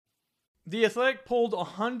The Athletic pulled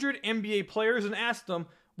 100 NBA players and asked them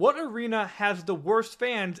what arena has the worst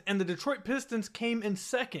fans, and the Detroit Pistons came in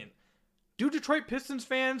second. Do Detroit Pistons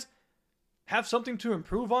fans have something to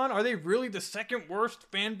improve on? Are they really the second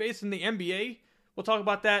worst fan base in the NBA? We'll talk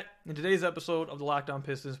about that in today's episode of the Locked On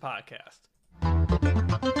Pistons podcast.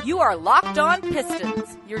 You are Locked On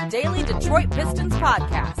Pistons, your daily Detroit Pistons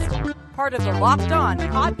podcast. Part of the Locked On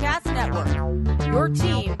Podcast Network, your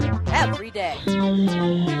team every day.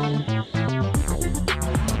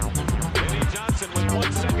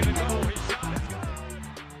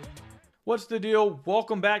 What's the deal?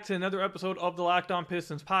 Welcome back to another episode of the Locked On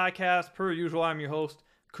Pistons podcast. Per usual, I'm your host,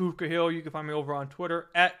 Coop Cahill. You can find me over on Twitter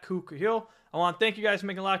at Coop Cahill. I want to thank you guys for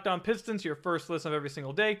making Locked On Pistons your first listen of every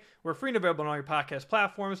single day. We're free and available on all your podcast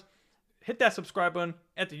platforms. Hit that subscribe button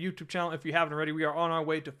at the YouTube channel if you haven't already. We are on our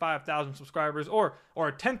way to 5,000 subscribers or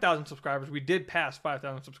 10,000 subscribers. We did pass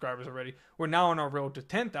 5,000 subscribers already. We're now on our road to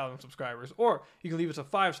 10,000 subscribers. Or you can leave us a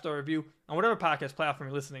 5-star review on whatever podcast platform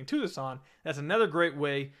you're listening to this on. That's another great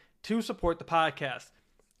way to support the podcast.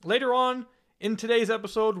 Later on in today's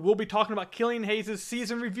episode, we'll be talking about Killian Hayes'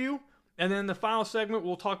 season review. And then in the final segment,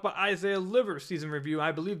 we'll talk about Isaiah Liver's season review.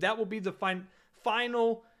 I believe that will be the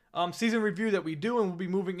final season review that we do, and we'll be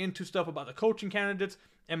moving into stuff about the coaching candidates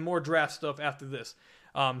and more draft stuff after this.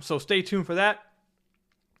 So stay tuned for that.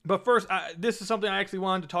 But first, this is something I actually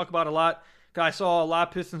wanted to talk about a lot. I saw a lot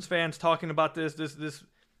of Pistons fans talking about this.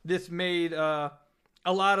 This made a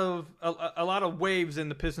lot of waves in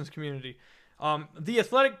the Pistons community. The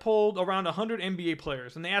Athletic polled around 100 NBA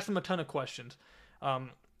players, and they asked them a ton of questions.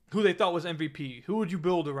 Who they thought was MVP, who would you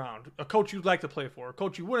build around, a coach you'd like to play for, a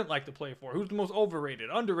coach you wouldn't like to play for, who's the most overrated,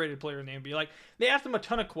 underrated player in the NBA. Like, they asked them a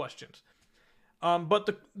ton of questions. But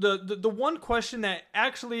the one question that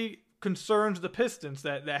actually concerns the Pistons,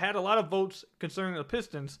 that had a lot of votes concerning the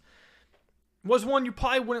Pistons, was one you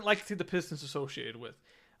probably wouldn't like to see the Pistons associated with.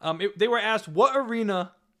 They were asked, what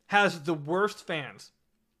arena has the worst fans?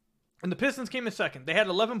 And the Pistons came in second. They had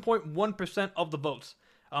 11.1% of the votes.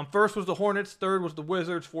 First was the Hornets, third was the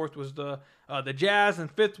Wizards, fourth was the Jazz, and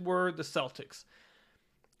fifth were the Celtics.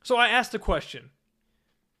 So I asked the question,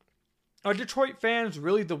 are Detroit fans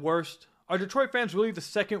really the worst? Are Detroit fans really the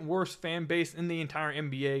second worst fan base in the entire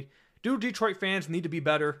NBA? Do Detroit fans need to be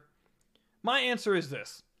better? My answer is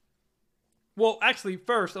this. Well, actually,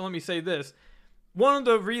 first, let me say this. One of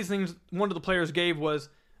the reasons one of the players gave was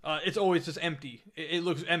it's always just empty. It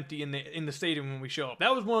looks empty in the stadium when we show up.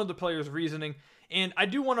 That was one of the players' reasoning. And I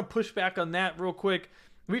do want to push back on that real quick.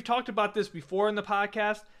 We've talked about this before in the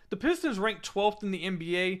podcast. The Pistons ranked 12th in the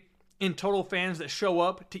NBA in total fans that show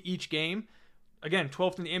up to each game. Again,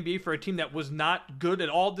 12th in the NBA for a team that was not good at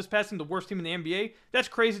all this past season, the worst team in the NBA. That's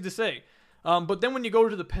crazy to say. But then when you go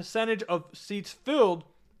to the percentage of seats filled,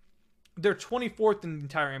 they're 24th in the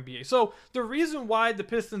entire NBA. So the reason why the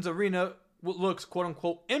Pistons arena looks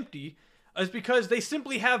quote-unquote empty is because they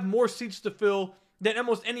simply have more seats to fill than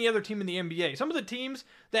almost any other team in the NBA. Some of the teams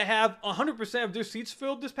that have 100% of their seats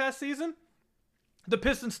filled this past season, the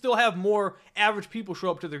Pistons still have more average people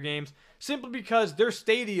show up to their games simply because their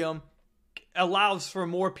stadium allows for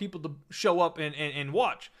more people to show up and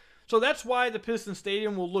watch. So that's why the Pistons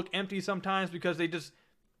stadium will look empty sometimes, because the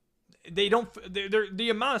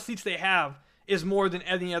amount of seats they have is more than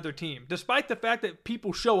any other team. Despite the fact that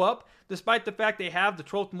people show up, despite the fact they have the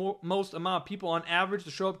 12th most amount of people on average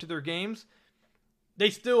to show up to their games, they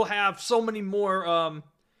still have so many more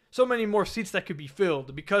seats that could be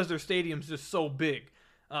filled because their stadium's just so big.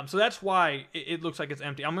 So that's why it looks like it's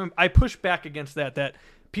empty. I push back against that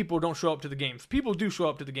people don't show up to the games. People do show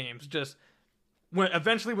up to the games. Just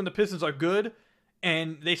eventually when the Pistons are good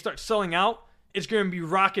and they start selling out, it's going to be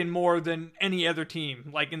rocking more than any other team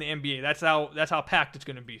like in the NBA. That's how packed it's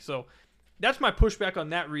going to be. So that's my pushback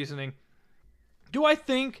on that reasoning. Do I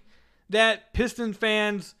think Pistons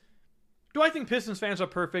fans are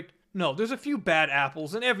perfect? No, there's a few bad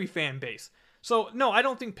apples in every fan base. So, no, I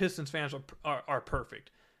don't think Pistons fans are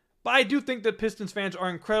perfect. But I do think that Pistons fans are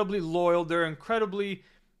incredibly loyal.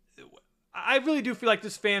 I really do feel like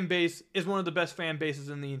this fan base is one of the best fan bases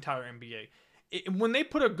in the entire NBA. When they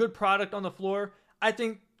put a good product on the floor, I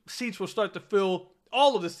think seats will start to fill.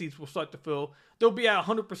 All of the seats will start to fill. They'll be at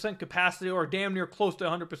 100% capacity or damn near close to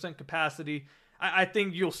 100% capacity. I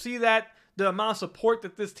think you'll see that. The amount of support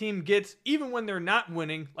that this team gets, even when they're not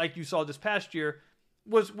winning, like you saw this past year,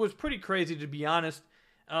 was pretty crazy, to be honest.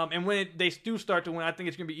 And when they do start to win, I think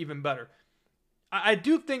it's going to be even better. I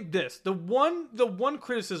do think this. The one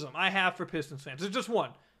criticism I have for Pistons fans, there's just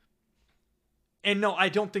one. And no, I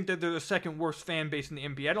don't think that they're the second worst fan base in the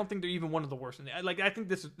NBA. I don't think they're even one of the worst. I think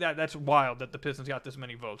that's wild that the Pistons got this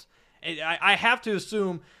many votes. And I have to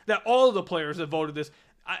assume that all of the players that voted this,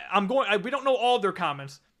 we don't know all their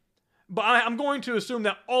comments, but I'm going to assume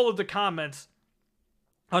that all of the comments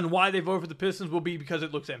on why they voted for the Pistons will be because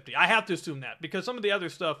it looks empty. I have to assume that, because some of the other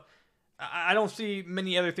stuff, I don't see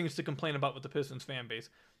many other things to complain about with the Pistons fan base.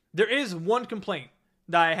 There is one complaint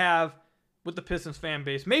that I have with the Pistons fan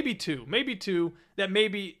base, maybe two, that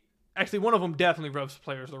maybe, actually one of them definitely rubs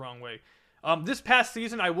players the wrong way. This past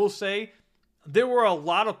season, I will say, there were a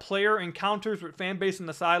lot of player encounters with fan base in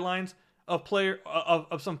the sidelines of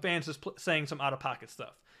some fans just saying some out-of-pocket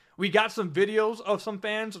stuff. We got some videos of some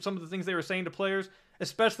fans, of some of the things they were saying to players,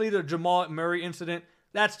 especially the Jamal Murray incident.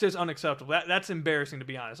 That's just unacceptable. That's embarrassing, to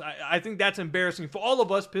be honest. I think that's embarrassing for all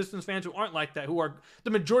of us Pistons fans who aren't like that, who are the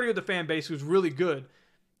majority of the fan base who's really good.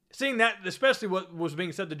 Seeing that, especially what was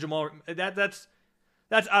being said to Jamal, that's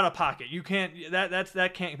out of pocket. You can't,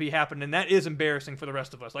 that can't be happening, and that is embarrassing for the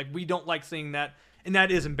rest of us. Like, we don't like seeing that, and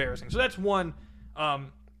that is embarrassing. So that's one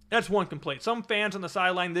complaint. Some fans on the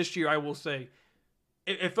sideline this year, I will say,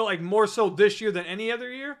 it felt like more so this year than any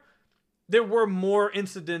other year. There were more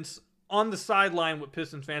incidents on the sideline with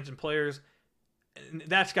Pistons fans and players. And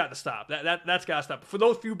that's got to stop. That's got to stop. For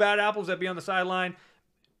those few bad apples that be on the sideline,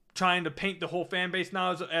 trying to paint the whole fan base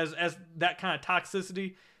now as that kind of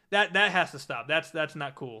toxicity, that has to stop. That's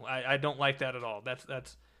not cool. I don't like that at all. That's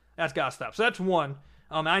got to stop. So that's one.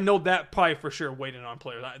 I know that probably for sure waiting on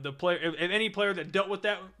players. If any player that dealt with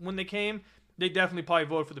that when they came, they definitely probably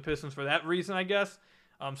voted for the Pistons for that reason, I guess.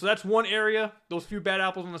 So that's one area. Those few bad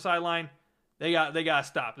apples on the sideline, they got to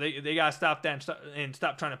stop. They got to stop that and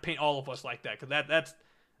stop trying to paint all of us like that, because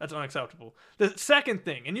that's unacceptable. The second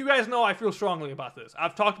thing, and you guys know I feel strongly about this.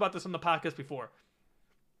 I've talked about this on the podcast before.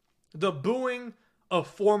 The booing of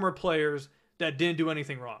former players that didn't do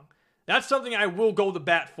anything wrong. That's something I will go to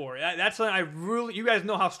bat for. That's something you guys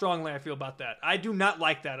know how strongly I feel about that. I do not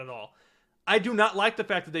like that at all. I do not like the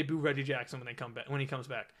fact that they boo Reggie Jackson when he comes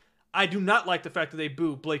back. I do not like the fact that they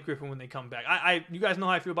boo Blake Griffin when they come back. You guys know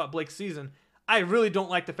how I feel about Blake's season. I really don't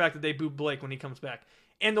like the fact that they boo Blake when he comes back.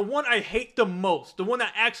 And the one I hate the most, the one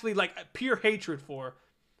that actually like pure hatred for,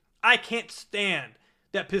 I can't stand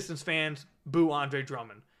that Pistons fans boo Andre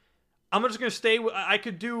Drummond. I'm just going to stay with, I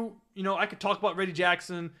could talk about Reggie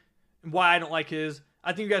Jackson and why I don't like his.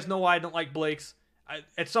 I think you guys know why I don't like Blake's.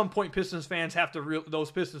 At some point, Pistons fans have to,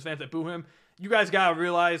 those Pistons fans that boo him, you guys got to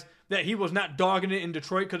realize that he was not dogging it in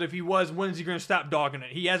Detroit, because if he was, when is he going to stop dogging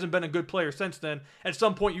it? He hasn't been a good player since then. At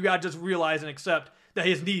some point, you got to just realize and accept that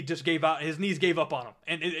his knee just gave out. His knees gave up on him.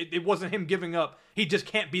 And it wasn't him giving up. He just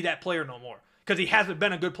can't be that player no more, because he hasn't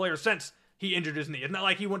been a good player since he injured his knee. It's not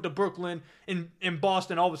like he went to Brooklyn in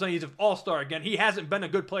Boston, all of a sudden he's an all-star again. He hasn't been a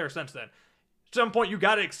good player since then. At some point, you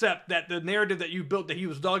got to accept that the narrative that you built that he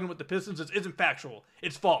was dogging with the Pistons isn't factual.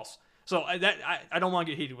 It's false. So I don't want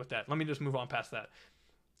to get heated with that. Let me just move on past that.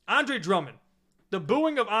 Andre Drummond. The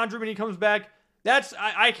booing of Andre when he comes back,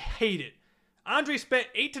 I hate it. Andre spent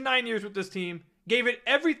 8 to 9 years with this team, gave it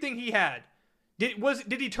everything he had. Did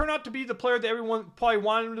he turn out to be the player that everyone probably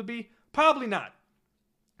wanted him to be? Probably not.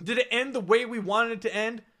 Did it end the way we wanted it to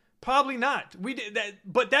end? Probably not. We did that,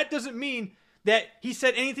 but that doesn't mean that he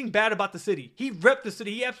said anything bad about the city. He repped the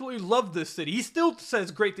city. He absolutely loved this city. He still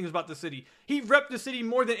says great things about the city. He repped the city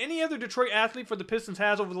more than any other Detroit athlete for the Pistons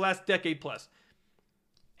has over the last decade plus.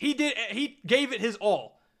 He gave it his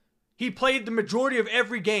all. He played the majority of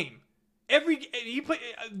every game.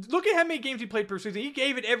 Look at how many games he played per season. He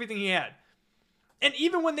gave it everything he had. And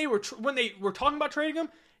even when they were talking about trading him,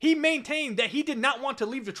 he maintained that he did not want to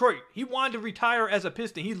leave Detroit. He wanted to retire as a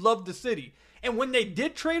Piston. He loved the city. And when they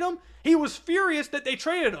did trade him, he was furious that they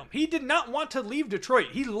traded him. He did not want to leave Detroit.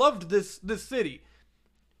 He loved this city.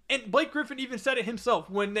 And Blake Griffin even said it himself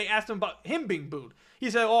when they asked him about him being booed. He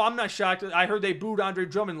said, I'm not shocked. I heard they booed Andre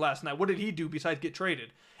Drummond last night. What did he do besides get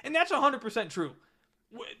traded? And that's 100% true.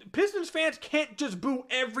 Pistons fans can't just boo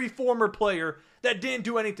every former player that didn't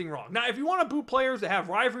do anything wrong. Now, if you want to boo players that have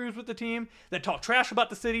rivalries with the team, that talk trash about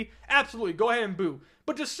the city, absolutely, go ahead and boo.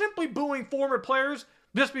 But just simply booing former players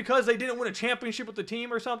just because they didn't win a championship with the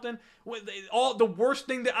team or something, the worst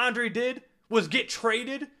thing that Andre did was get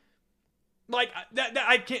traded. Like that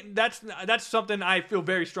I can't. That's something I feel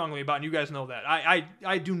very strongly about, and you guys know that.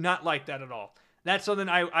 I do not like that at all. That's something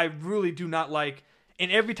I really do not like.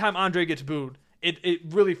 And every time Andre gets booed, it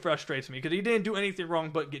really frustrates me, because he didn't do anything wrong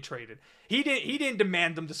but get traded. He didn't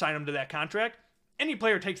demand them to sign him to that contract. Any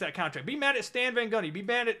player takes that contract. Be mad at Stan Van Gundy. Be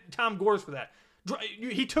mad at Tom Gores for that.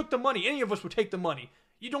 He took the money. Any of us would take the money.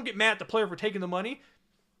 You don't get mad at the player for taking the money.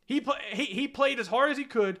 He played as hard as he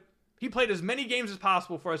could. He played as many games as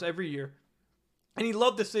possible for us every year. And he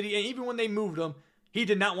loved the city. And even when they moved him, he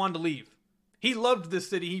did not want to leave. He loved this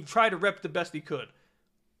city. He tried to rep the best he could.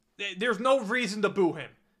 There's no reason to boo him.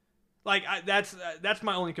 Like, that's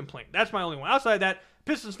my only complaint. That's my only one. Outside of that,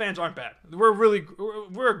 Pistons fans aren't bad.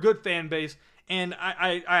 We're a good fan base. And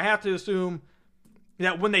I have to assume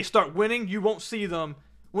that when they start winning, you won't see them.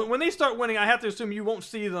 When they start winning, I have to assume you won't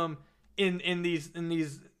see them in these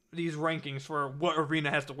rankings for what arena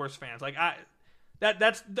has the worst fans. Like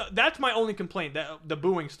that's my only complaint. The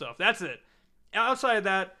booing stuff. That's it. Outside of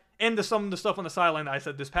that, and some of the stuff on the sideline that I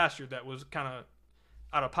said this past year that was kind of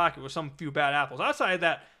out of pocket with some few bad apples. Outside of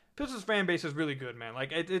that, Pistons fan base is really good, man.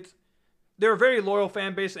 Like they're a very loyal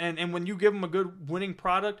fan base, and when you give them a good winning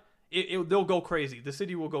product, they'll go crazy. The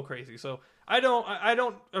city will go crazy. So I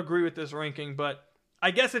don't agree with this ranking, but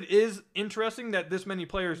I guess it is interesting that this many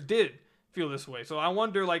players did feel this way. So I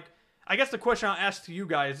wonder, like, I guess the question I'll ask to you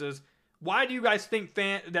guys is, why do you guys think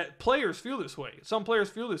that players feel this way? Some players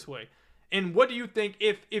feel this way. And what do you think,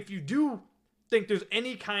 if you do think there's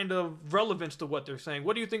any kind of relevance to what they're saying,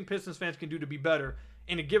 what do you think Pistons fans can do to be better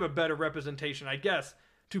and to give a better representation, I guess,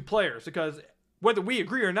 to players? Because whether we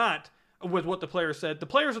agree or not with what the players said, the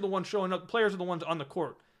players are the ones showing up, the players are the ones on the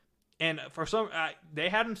court. And for some, they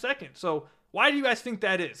had him second. So why do you guys think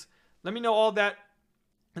that is? Let me know all that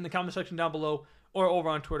in the comment section down below or over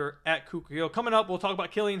on Twitter @KukaHill. Coming up, we'll talk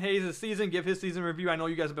about Killian Hayes' season, give his season review. I know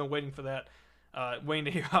you guys have been waiting for that, waiting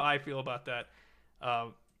to hear how I feel about that.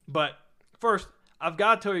 But first, I've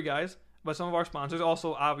got to tell you guys about some of our sponsors.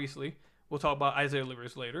 Also, obviously, we'll talk about Isaiah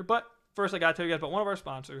Livers later. But first, I got to tell you guys about one of our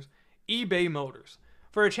sponsors, eBay Motors.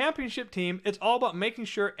 For a championship team, it's all about making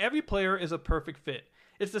sure every player is a perfect fit.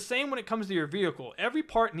 It's the same when it comes to your vehicle. Every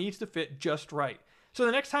part needs to fit just right. So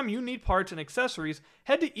the next time you need parts and accessories,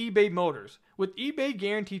 head to eBay Motors. With eBay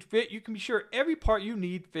Guaranteed Fit, you can be sure every part you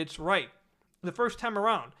need fits right the first time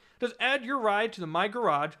around. Just add your ride to the My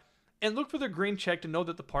Garage and look for the green check to know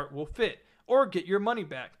that the part will fit, or get your money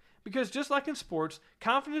back. Because just like in sports,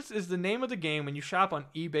 confidence is the name of the game when you shop on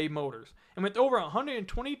eBay Motors. And with over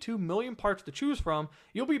 122 million parts to choose from,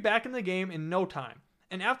 you'll be back in the game in no time.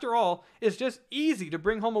 And after all, it's just easy to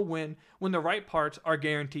bring home a win when the right parts are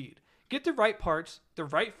guaranteed. Get the right parts, the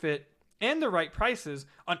right fit, and the right prices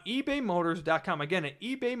on ebaymotors.com. Again, at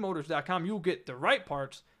ebaymotors.com, you'll get the right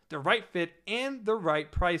parts, the right fit, and the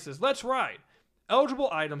right prices. Let's ride. Eligible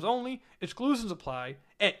items only. Exclusions apply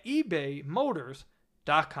at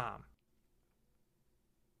ebaymotors.com.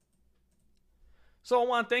 So I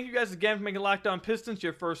want to thank you guys again for making Locked On Pistons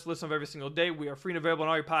your first listen of every single day. We are free and available on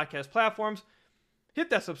all your podcast platforms. Hit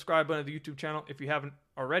that subscribe button to the YouTube channel if you haven't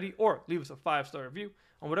already, or leave us a 5-star review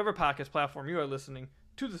on whatever podcast platform you are listening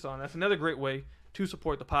to this on. That's another great way to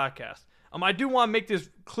support the podcast. I do want to make this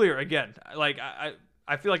clear again. Like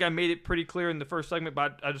I feel like I made it pretty clear in the first segment,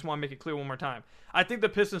 but I just want to make it clear one more time. I think the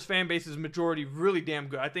Pistons fan base is majority really damn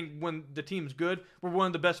good. I think when the team's good, we're one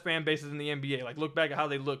of the best fan bases in the NBA. Like, look back at how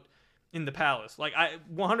they looked in the Palace. Like,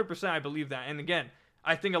 100% I believe that. And again,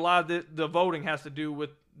 I think a lot of the voting has to do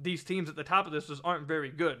with these teams at the top of this just aren't very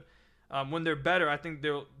good. When they're better, I think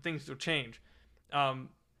things will change.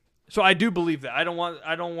 So I do believe that. I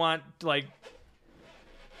don't want like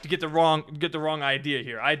to get the wrong idea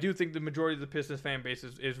here. I do think the majority of the Pistons fan base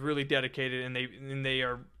is really dedicated, and they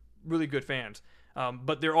are really good fans.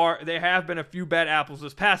 But there have been a few bad apples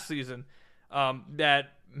this past season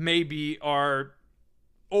that maybe are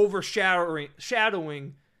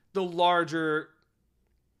overshadowing the larger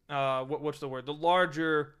what's the word? The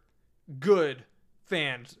larger good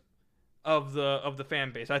fans of the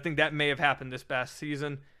fan base. I think that may have happened this past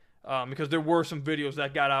season because there were some videos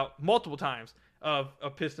that got out multiple times of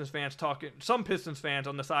Pistons fans some Pistons fans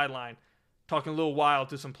on the sideline talking a little wild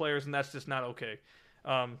to some players, and that's just not okay.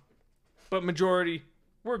 But majority,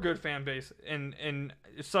 we're a good fan base, and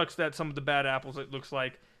it sucks that some of the bad apples, it looks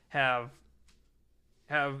like, have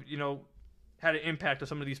had an impact on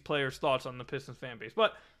some of these players' thoughts on the Pistons fan base.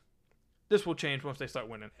 But this will change once they start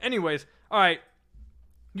winning. Anyways, all right.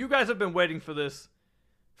 You guys have been waiting for this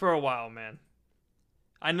for a while, man.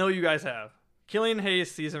 I know you guys have. Killian Hayes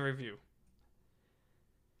season review.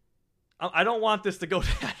 I don't want this to go.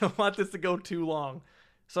 I don't want this to go too long,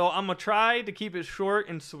 so I'm gonna try to keep it short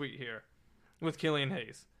and sweet here with Killian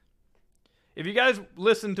Hayes. If you guys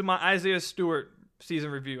listened to my Isaiah Stewart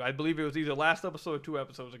season review, I believe it was either last episode or 2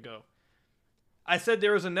 episodes ago, I said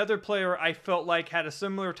there was another player I felt like had a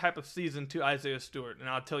similar type of season to Isaiah Stewart, and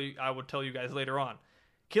I would tell you guys later on.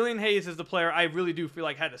 Killian Hayes is the player I really do feel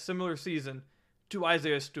like had a similar season to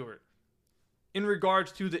Isaiah Stewart in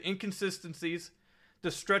regards to the inconsistencies,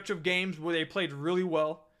 the stretch of games where they played really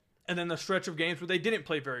well, and then the stretch of games where they didn't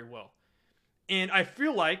play very well. And I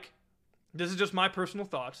feel like, this is just my personal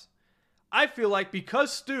thoughts, I feel like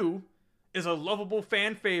because Stu is a lovable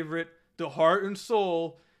fan favorite, the heart and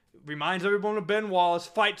soul, reminds everyone of Ben Wallace,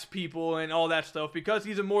 fights people and all that stuff, because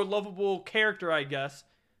he's a more lovable character, I guess,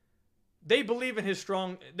 they believe in his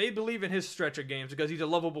stretch of games because he's a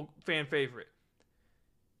lovable fan favorite.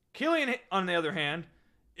 Killian, on the other hand,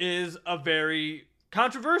 is a very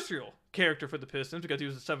controversial character for the Pistons because he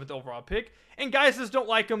was the 7th overall pick, and guys just don't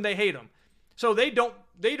like him, they hate him. So they don't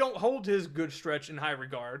hold his good stretch in high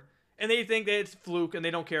regard, and they think that it's fluke and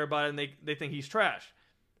they don't care about it, and they think he's trash.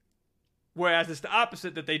 Whereas it's the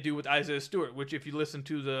opposite that they do with Isaiah Stewart, which if you listen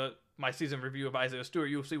to my season review of Isaiah Stewart,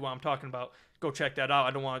 you'll see what I'm talking about. Go check that out.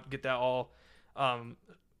 I don't want to get that all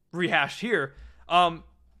rehashed here.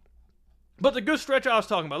 But the good stretch I was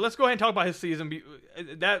talking about, let's go ahead and talk about his season.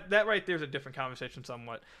 That right there is a different conversation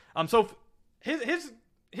somewhat. So his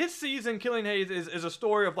season, Killian Hayes, is a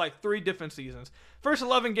story of like 3 different seasons. First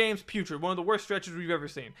 11 games, putrid. One of the worst stretches we've ever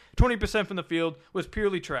seen. 20% from the field was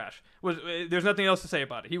purely trash. There's nothing else to say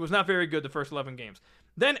about it. He was not very good the first 11 games.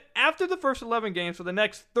 Then after the first 11 games, for the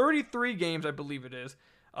next 33 games, I believe it is,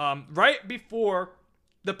 right before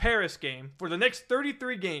the Paris game, for the next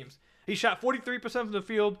 33 games, he shot 43% from the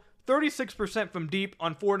field, 36% from deep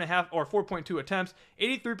on 4.5 or 4.2 attempts,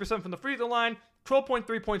 83% from the free throw line,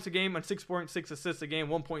 12.3 points a game on 6.6 assists a game,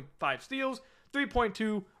 1.5 steals,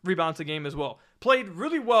 3.2 rebounds a game as well. Played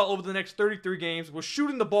really well over the next 33 games, was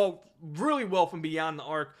shooting the ball really well from beyond the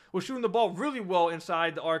arc, was shooting the ball really well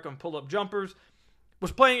inside the arc on pull-up jumpers,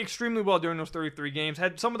 was playing extremely well during those 33 games,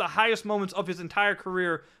 had some of the highest moments of his entire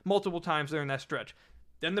career multiple times during that stretch.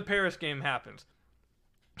 Then the Paris game happens.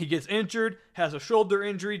 He gets injured, has a shoulder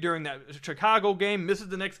injury during that Chicago game, misses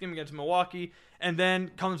the next game against Milwaukee, and then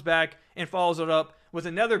comes back and follows it up with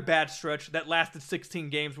another bad stretch that lasted 16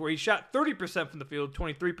 games where he shot 30% from the field,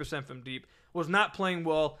 23% from deep, was not playing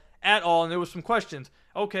well at all, and there was some questions.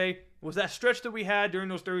 Okay, was that stretch that we had during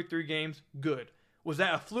those 33 games good? Was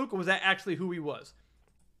that a fluke, or was that actually who he was?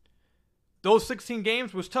 Those 16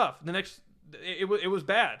 games was tough. It was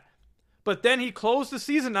bad. But then he closed the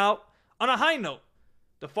season out on a high note.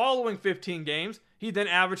 The following 15 games, he then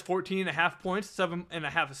averaged 14.5 points,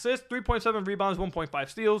 7.5 assists, 3.7 rebounds, 1.5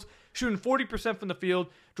 steals, shooting 40% from the field,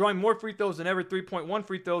 drawing more free throws than ever, 3.1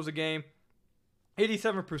 free throws a game,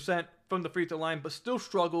 87% from the free throw line, but still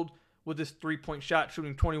struggled with his 3-point shot,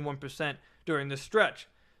 shooting 21% during this stretch.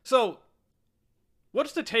 So,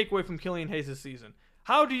 what's the takeaway from Killian Hayes' season?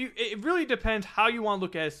 It really depends how you want to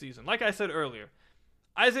look at his season. Like I said earlier,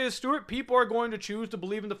 Isaiah Stewart, people are going to choose to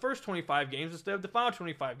believe in the first 25 games instead of the final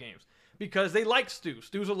 25 games because they like Stu.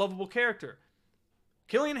 Stu's a lovable character.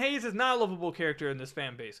 Killian Hayes is not a lovable character in this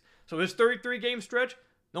fan base. So his 33-game stretch,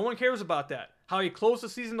 no one cares about that. How he closed the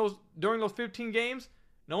season during those 15 games,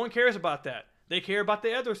 no one cares about that. They care about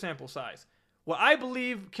the other sample size. What I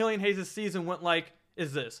believe Killian Hayes' season went like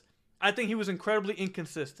is this. I think he was incredibly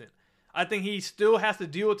inconsistent. I think he still has to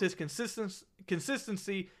deal with his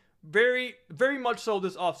consistency very, very much so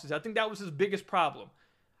this offseason. I think that was his biggest problem.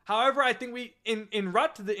 However, I think in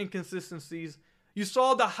route to the inconsistencies, you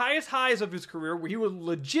saw the highest highs of his career where he was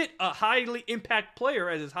legit a highly impact player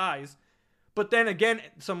at his highs, but then again,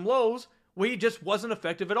 some lows where he just wasn't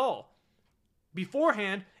effective at all.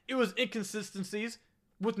 Beforehand, it was inconsistencies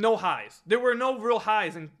with no highs. There were no real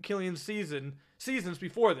highs in Killian's seasons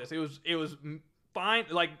before this. It was fine,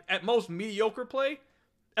 like at most mediocre play,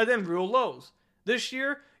 and then real lows. This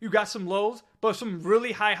year, you got some lows, but some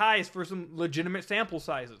really high highs for some legitimate sample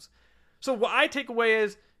sizes. So what I take away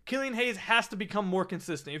is Killian Hayes has to become more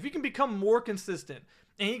consistent. If he can become more consistent,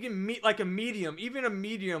 and he can meet like a medium, even a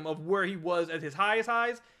medium of where he was at his highest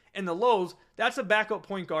highs and the lows, that's a backup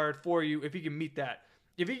point guard for you if he can meet that.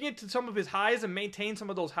 If he can get to some of his highs and maintain some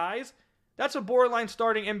of those highs, that's a borderline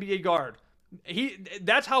starting NBA guard.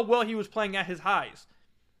 That's how well he was playing at his highs.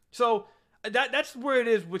 So that's where it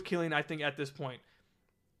is with Killian, I think, at this point.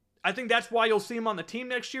 I think that's why you'll see him on the team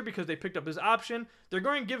next year because they picked up his option. They're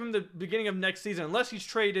going to give him the beginning of next season, unless he's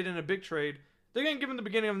traded in a big trade. They're going to give him the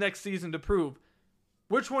beginning of next season to prove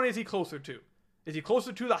which one is he closer to. Is he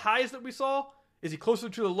closer to the highs that we saw? Is he closer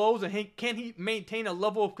to the lows? And can he maintain a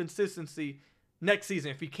level of consistency next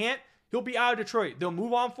season? If he can't, he'll be out of Detroit. They'll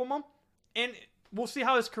move on from him, and we'll see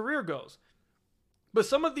how his career goes. But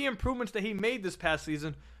some of the improvements that he made this past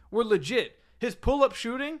season were legit. His pull-up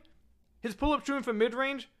shooting from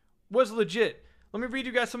mid-range was legit. Let me read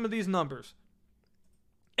you guys some of these numbers.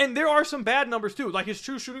 And there are some bad numbers too. Like his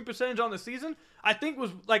true shooting percentage on the season, I think it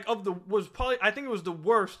was the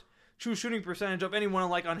worst true shooting percentage of anyone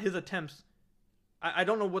like on his attempts I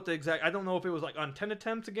don't know what the exact, I don't know if it was like on 10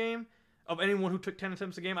 attempts a game of anyone who took 10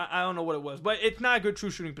 attempts a game. I don't know what it was, but it's not a good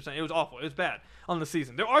true shooting percent. It was awful. It was bad on the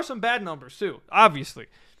season. There are some bad numbers too, obviously.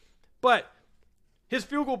 But his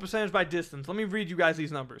field goal percentage by distance, let me read you guys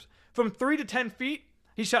these numbers. From 3 to 10 feet,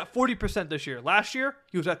 he shot 40% this year. Last year,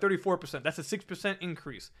 he was at 34%. That's a 6%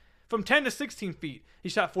 increase. From 10 to 16 feet, he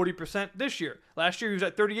shot 40% this year. Last year, he was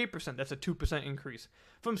at 38%. That's a 2% increase.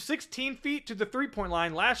 From 16 feet to the three-point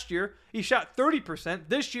line last year, he shot 30%.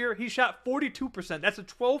 This year, he shot 42%. That's a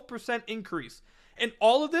 12% increase. And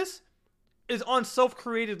all of this is on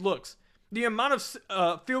self-created looks. The amount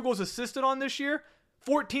of field goals assisted on this year,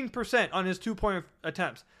 14% on his two-point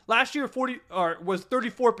attempts. Last year, was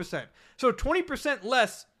 34%. So 20%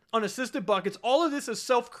 less on assisted buckets. All of this is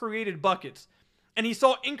self-created buckets. And he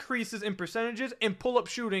saw increases in percentages and pull-up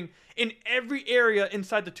shooting in every area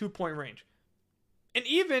inside the two-point range. And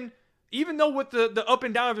even though with the up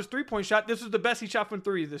and down of his three-point shot, this is the best he shot from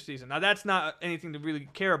three this season. Now, that's not anything to really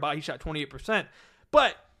care about. He shot 28%.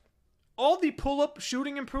 But all the pull-up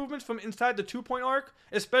shooting improvements from inside the two-point arc,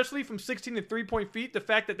 especially from 16 to 3-point feet, the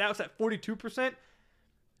fact that was at 42%,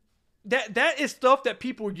 that is stuff that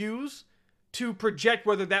people use to project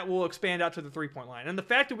whether that will expand out to the three-point line. And the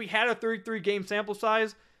fact that we had a 33-game sample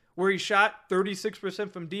size where he shot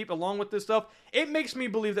 36% from deep along with this stuff, it makes me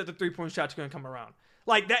believe that the three-point shot's going to come around.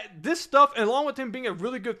 Like that, this stuff, along with him being a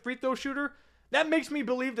really good free throw shooter, that makes me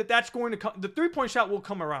believe that that's going to come. The three-point shot will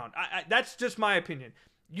come around. That's just my opinion.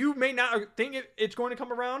 You may not think it's going to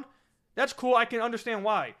come around. That's cool. I can understand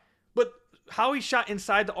why. But how he shot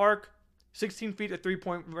inside the arc, 16 feet at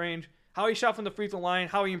three-point range, how he shot from the free throw line,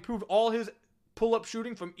 how he improved all his pull-up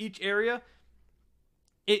shooting from each area,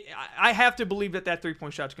 I have to believe that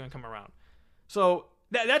three-point shot's going to come around. So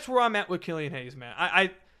that's where I'm at with Killian Hayes, man.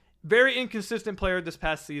 I very inconsistent player this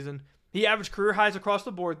past season. He averaged career highs across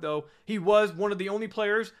the board, though. He was one of the only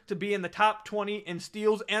players to be in the top 20 in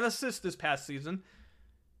steals and assists this past season.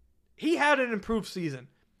 He had an improved season.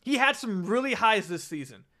 He had some really highs this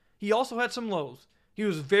season. He also had some lows. He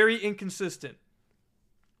was very inconsistent.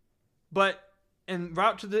 But en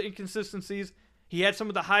route to the inconsistencies, he had some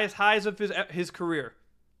of the highest highs of his career.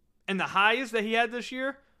 And the highs that he had this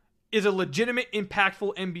year is a legitimate,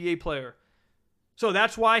 impactful NBA player. So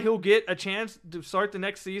that's why he'll get a chance to start the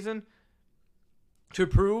next season to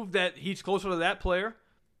prove that he's closer to that player.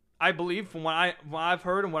 I believe from what I've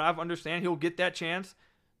heard and what I've understand, he'll get that chance.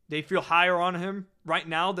 They feel higher on him right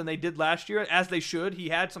now than they did last year, as they should. He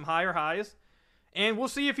had some higher highs. And we'll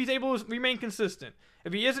see if he's able to remain consistent.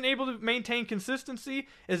 If he isn't able to maintain consistency,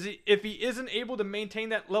 if he isn't able to maintain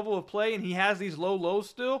that level of play and he has these low lows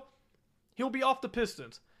still, he'll be off the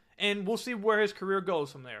Pistons. And we'll see where his career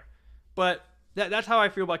goes from there. But that's how I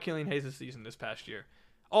feel about Killian Hayes this season, this past year.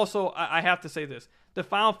 Also, I have to say this. The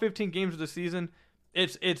final 15 games of the season,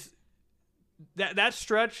 it's that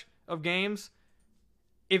stretch of games,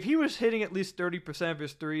 if he was hitting at least 30% of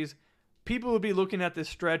his threes, people would be looking at this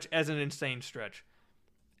stretch as an insane stretch.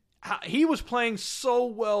 He was playing so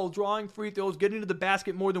well, drawing free throws, getting to the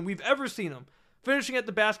basket more than we've ever seen him. Finishing at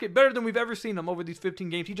the basket better than we've ever seen him over these 15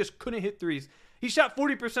 games. He just couldn't hit threes. He shot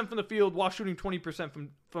 40% from the field while shooting 20%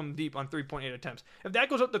 from deep on 3.8 attempts. If that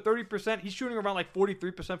goes up to 30%, he's shooting around like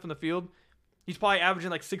 43% from the field. He's probably averaging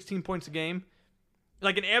like 16 points a game.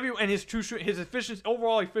 Like his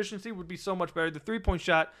overall efficiency would be so much better. The 3-point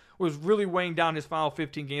shot was really weighing down his final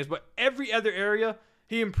 15 games, but every other area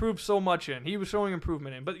he improved so much in. He was showing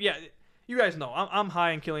improvement in. But yeah, you guys know I'm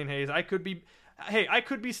high in Killian Hayes. I could be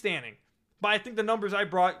standing, but I think the numbers I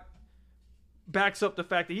brought backs up the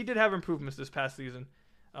fact that he did have improvements this past season.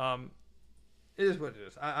 It is what it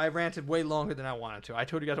is. I ranted way longer than I wanted to. I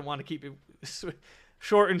told you guys I wanted to keep it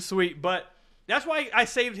short and sweet, but that's why I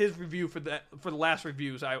saved his review for the last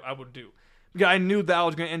reviews I would do. Because I knew that I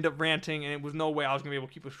was going to end up ranting, and it was no way I was going to be able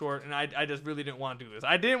to keep it short, and I just really didn't want to do this.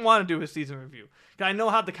 I didn't want to do his season review. Because I know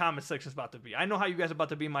how the comment section is about to be. I know how you guys are about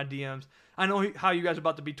to be in my DMs. I know how you guys are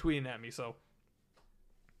about to be tweeting at me, so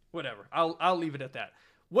whatever. I'll leave it at that.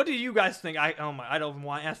 What do you guys think? I don't even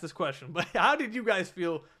want to ask this question, but how did you guys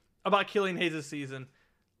feel about Killian Hayes' season?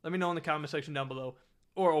 Let me know in the comment section down below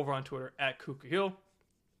or over on Twitter at Kuka Hill.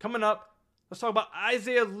 Coming up, let's talk about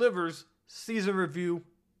Isaiah Livers' season review.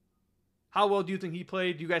 How well do you think he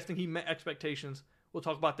played? Do you guys think he met expectations? We'll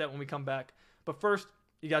talk about that when we come back. But first,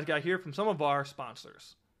 you guys got to hear from some of our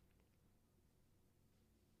sponsors.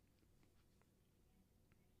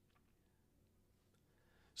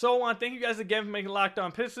 So I want to thank you guys again for making Locked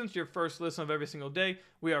On Pistons your first listen of every single day.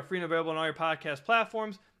 We are free and available on all your podcast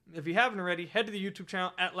platforms. If you haven't already, head to the YouTube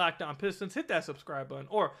channel at Locked On Pistons, hit that subscribe button,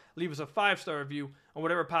 or leave us a 5-star review on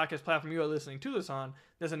whatever podcast platform you are listening to this on.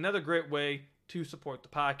 There's another great way to support the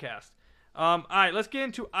podcast. All right, let's get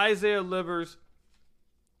into Isaiah Livers'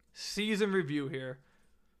 season review here.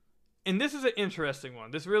 And this is an interesting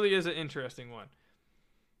one. This really is an interesting one.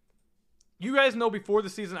 You guys know before the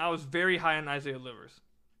season I was very high on Isaiah Livers.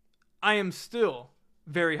 I am still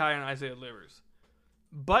very high on Isaiah Livers.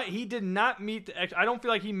 But he did not meet I don't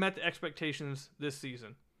feel like he met the expectations this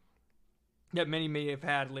season that many may have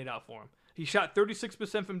had laid out for him. He shot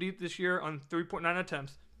 36% from deep this year on 3.9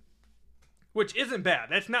 attempts, which isn't bad.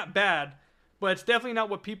 That's not bad, but it's definitely not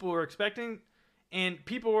what people were expecting. And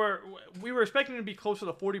we were expecting him to be closer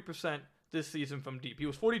to 40% this season from deep. He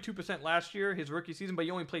was 42% last year, his rookie season, but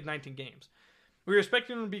he only played 19 games. We were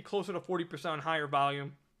expecting him to be closer to 40% on higher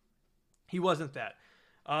volume. He wasn't that.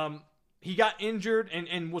 He got injured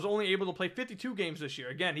and was only able to play 52 games this year.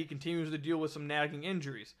 Again, he continues to deal with some nagging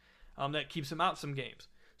injuries that keeps him out some games.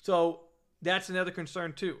 So that's another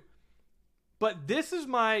concern too. But this is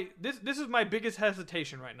my biggest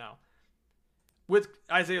hesitation right now with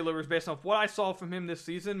Isaiah Livers based off what I saw from him this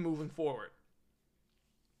season moving forward.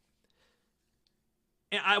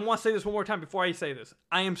 And I want to say this one more time before I say this.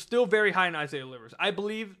 I am still very high on Isaiah Livers. I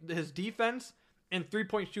believe his defense and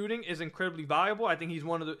three-point shooting is incredibly valuable. I think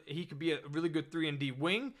he could be a really good 3-and-D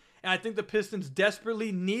wing. And I think the Pistons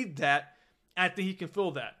desperately need that. And I think he can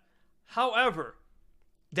fill that. However,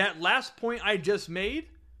 that last point I just made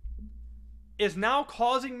is now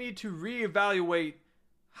causing me to reevaluate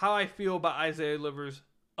how I feel about Isaiah Livers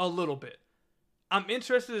a little bit. I'm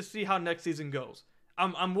interested to see how next season goes.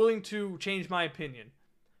 I'm willing to change my opinion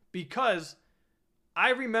because I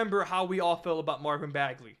remember how we all felt about Marvin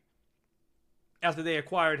Bagley after they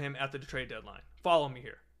acquired him at the trade deadline. Follow me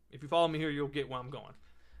here. If you follow me here, you'll get where I'm going.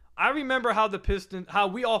 I remember how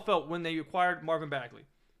we all felt when they acquired Marvin Bagley.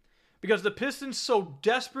 Because the Pistons so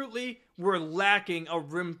desperately were lacking a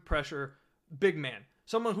rim pressure big man.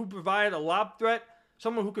 Someone who provided a lob threat,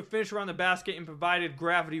 someone who could finish around the basket and provided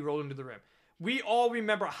gravity rolling to the rim. We all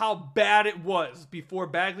remember how bad it was before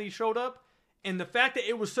Bagley showed up. And the fact that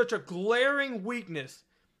it was such a glaring weakness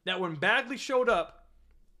that when Bagley showed up,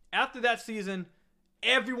 after that season,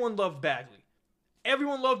 everyone loved Bagley.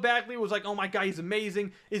 Everyone loved Bagley. It was like, oh my God, he's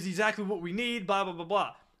amazing. Is exactly what we need, blah, blah, blah,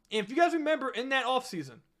 blah. And if you guys remember in that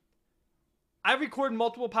offseason, I recorded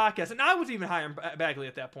multiple podcasts, and I was even higher on Bagley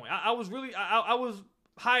at that point. I was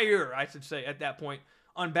higher, I should say, at that point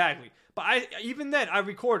on Bagley. But even then, I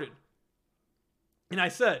recorded, and I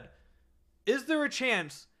said, is there a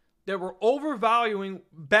chance that we're overvaluing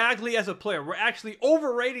Bagley as a player? We're actually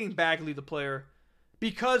overrating Bagley, the player,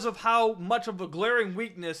 because of how much of a glaring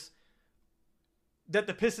weakness that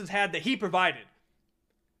the Pistons had that he provided.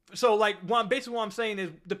 So, basically what I'm saying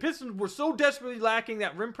is the Pistons were so desperately lacking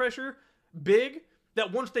that rim pressure big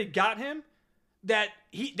that once they got him, that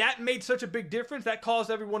made such a big difference that caused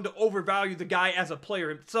everyone to overvalue the guy as a player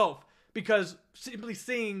himself, because simply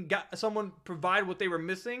seeing someone provide what they were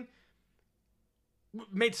missing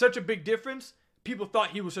made such a big difference. People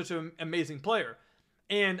thought he was such an amazing player.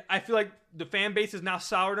 And I feel like the fan base is now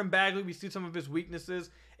soured on Bagley. We see some of his weaknesses,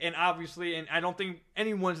 and I don't think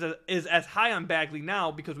anyone is as high on Bagley now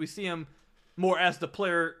because we see him more as the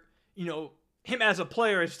player, him as a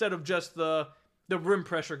player instead of just the rim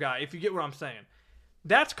pressure guy, if you get what I'm saying.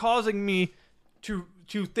 That's causing me to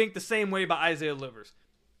think the same way about Isaiah Livers.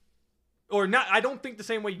 Or not, I don't think the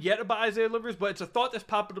same way yet about Isaiah Livers, but it's a thought that's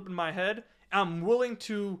popped up in my head. I'm willing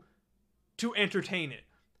to entertain it.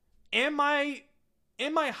 Am I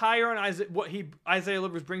higher on Isaiah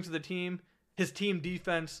Livers brings to the team, his team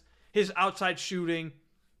defense, his outside shooting,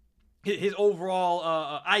 his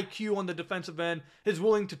overall IQ on the defensive end, his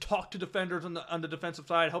willing to talk to defenders on the defensive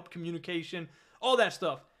side, help communication, all that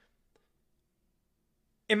stuff.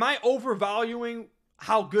 Am I overvaluing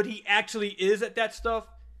how good he actually is at that stuff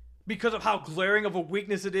because of how glaring of a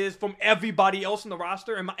weakness it is from everybody else in the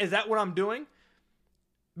roster? Is that what I'm doing?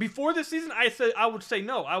 Before this season, I would say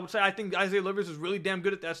no. I would say I think Isaiah Livers is really damn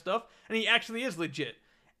good at that stuff, and he actually is legit.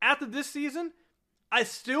 After this season, I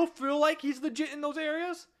still feel like he's legit in those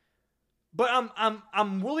areas, but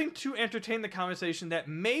I'm willing to entertain the conversation that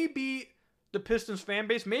maybe the Pistons fan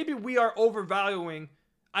base, maybe we are overvaluing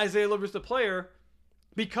Isaiah Livers the player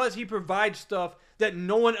because he provides stuff that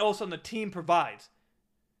no one else on the team provides.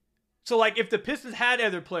 So if the Pistons had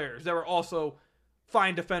other players that were also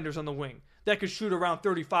fine defenders on the wing that could shoot around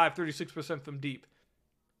 35-36% from deep,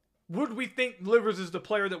 would we think Livers is the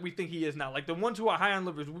player that we think he is now? The ones who are high on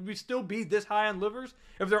Livers, would we still be this high on Livers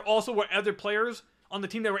if there also were other players on the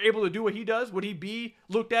team that were able to do what he does? Would he be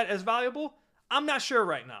looked at as valuable? I'm not sure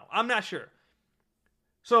right now. I'm not sure.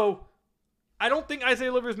 So I don't think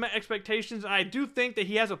Isaiah Livers met expectations. I do think that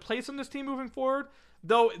he has a place on this team moving forward,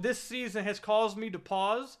 Though this season has caused me to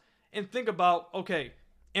pause and think about, okay,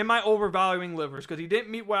 am I overvaluing Livers? Because he didn't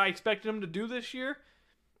meet what I expected him to do this year.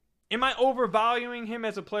 Am I overvaluing him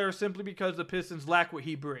as a player simply because the Pistons lack what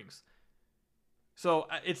he brings? So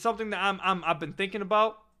it's something that I've been thinking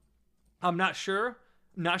about. I'm not sure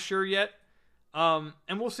yet. And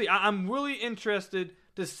we'll see. I'm really interested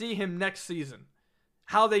to see him next season.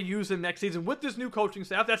 How they use him next season with this new coaching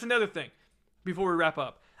staff. That's another thing before we wrap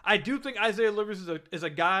up. I do think Isaiah Livers is a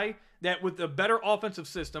guy that with a better offensive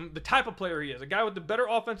system, the type of player he is, a guy with the better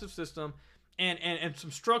offensive system and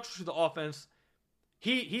some structure to the offense,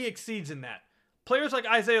 he exceeds in that. Players like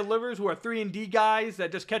Isaiah Livers, who are 3-and-D guys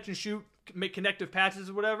that just catch and shoot, make connective passes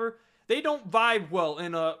or whatever, they don't vibe well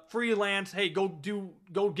in a freelance, hey, go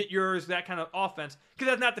get yours, that kind of offense,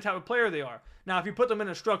 because that's not the type of player they are. Now, if you put them in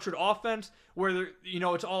a structured offense where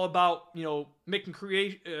it's all about making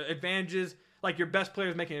advantages, like your best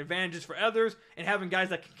players making advantages for others and having guys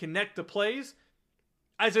that can connect the plays,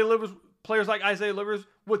 players like Isaiah Livers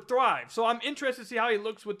would thrive. So I'm interested to see how he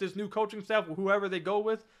looks with this new coaching staff, whoever they go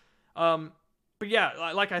with. But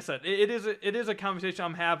yeah, like I said, it is a conversation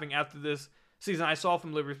I'm having after this season I saw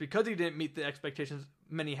from Livers because he didn't meet the expectations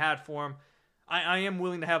many had for him. I am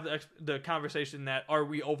willing to have the conversation that are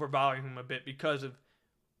we overvaluing him a bit because of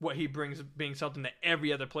what he brings being something that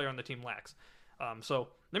every other player on the team lacks. So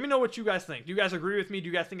let me know what you guys think. Do you guys agree with me? Do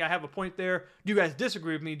you guys think I have a point there? Do you guys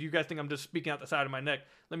disagree with me? Do you guys think I'm just speaking out the side of my neck?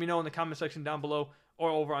 Let me know in the comment section down below or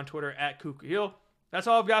over on Twitter @KukaHill. That's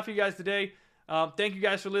all I've got for you guys today. Thank you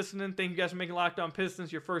guys for listening. Thank you guys for making Locked On Pistons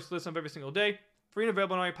your first listen of every single day. Free and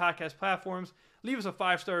available on all your podcast platforms. Leave us a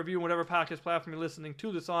 5-star review on whatever podcast platform you're listening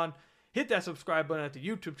to this on. Hit that subscribe button at the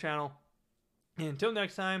YouTube channel. And until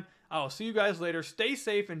next time, I will see you guys later. Stay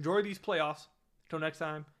safe. Enjoy these playoffs. Until next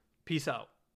time, peace out.